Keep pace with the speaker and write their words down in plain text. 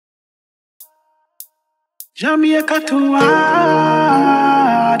Jamaica too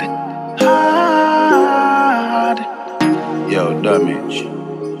hard, hard. Yo, damage.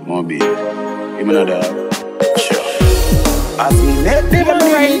 Moby. Give me another. Sure. As me let them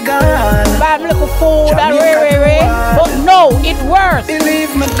money gone. Buy me little food and but no, it works.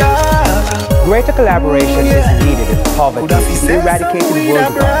 Believe me, dog. Greater collaboration is needed if poverty is eradicated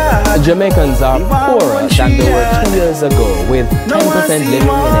worldwide. Jamaicans are poorer than they were 2 years ago, with 10% living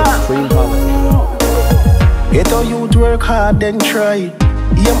in extreme poverty. Get our youth work hard, then try.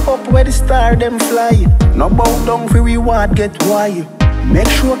 Aim up where the star them fly. No bow down for reward, get why. Make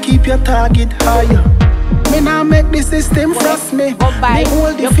sure keep your target higher. Me now make the system trust me. Me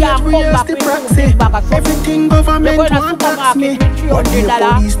hold the faith, rehearse the praxis. Everything government want tax me. But the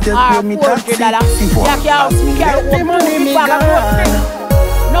police still pay me taxi. Before ask me get the money me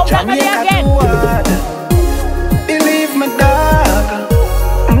gone. Jamaica too hard. Believe me, dog.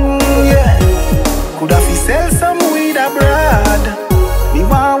 Yeah. Coulda fi sell some weed abroad. Me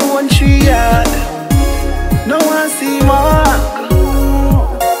want 1 tree yard. No one see mark.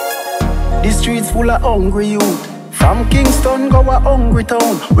 The streets full of hungry youth. From Kingston go a hungry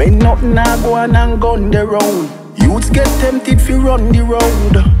town. When nothing a go on and gun the round. Youths get tempted fi run the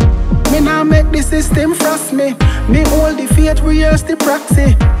road. Me now make the system frost me. Me hold the faith, rehearse the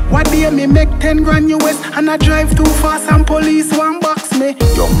praxis. One day me make 10 grand US and I drive too fast and police one box me.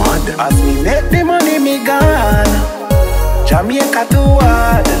 You're mad. As me make the money me gone. Jamaica too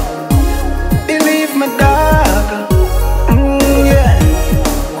hard. Believe me, dog. Yeah.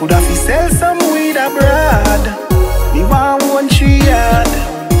 Coulda fi sell some weed abroad. Me want 1 tree yard.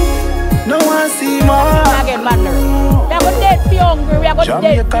 No one see more. Again, matter. We are going dead fi hungry. We are going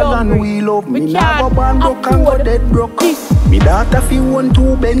dead fi hungry. We love me. Now go born broke and go dead broke. Me daughter fi 1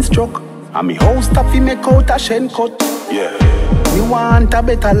 2 Benz truck. And me house top fi make out a shen cut. Yeah. Me want a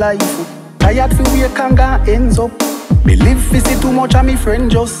better life. Tired fi wake and go ends up. Me live fi see too much and me friend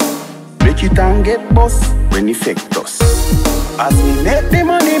just make it and get bust when effect us. As me make the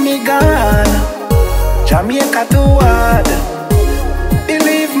money me gone. Jamaica too hard.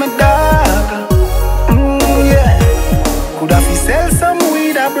 Believe me, dog. Yeah. Coulda fi sell some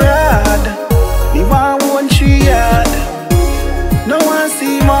weed abroad. Me want 1 tree yard. No one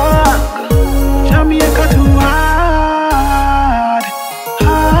see mark. Jamaica too hard,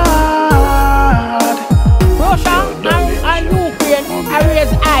 hard. Russia and Ukraine are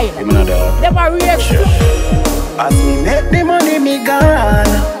raised high. Give me another. Them are raised. As me make the money me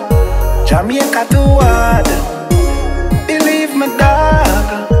gone. Jamaica too hard.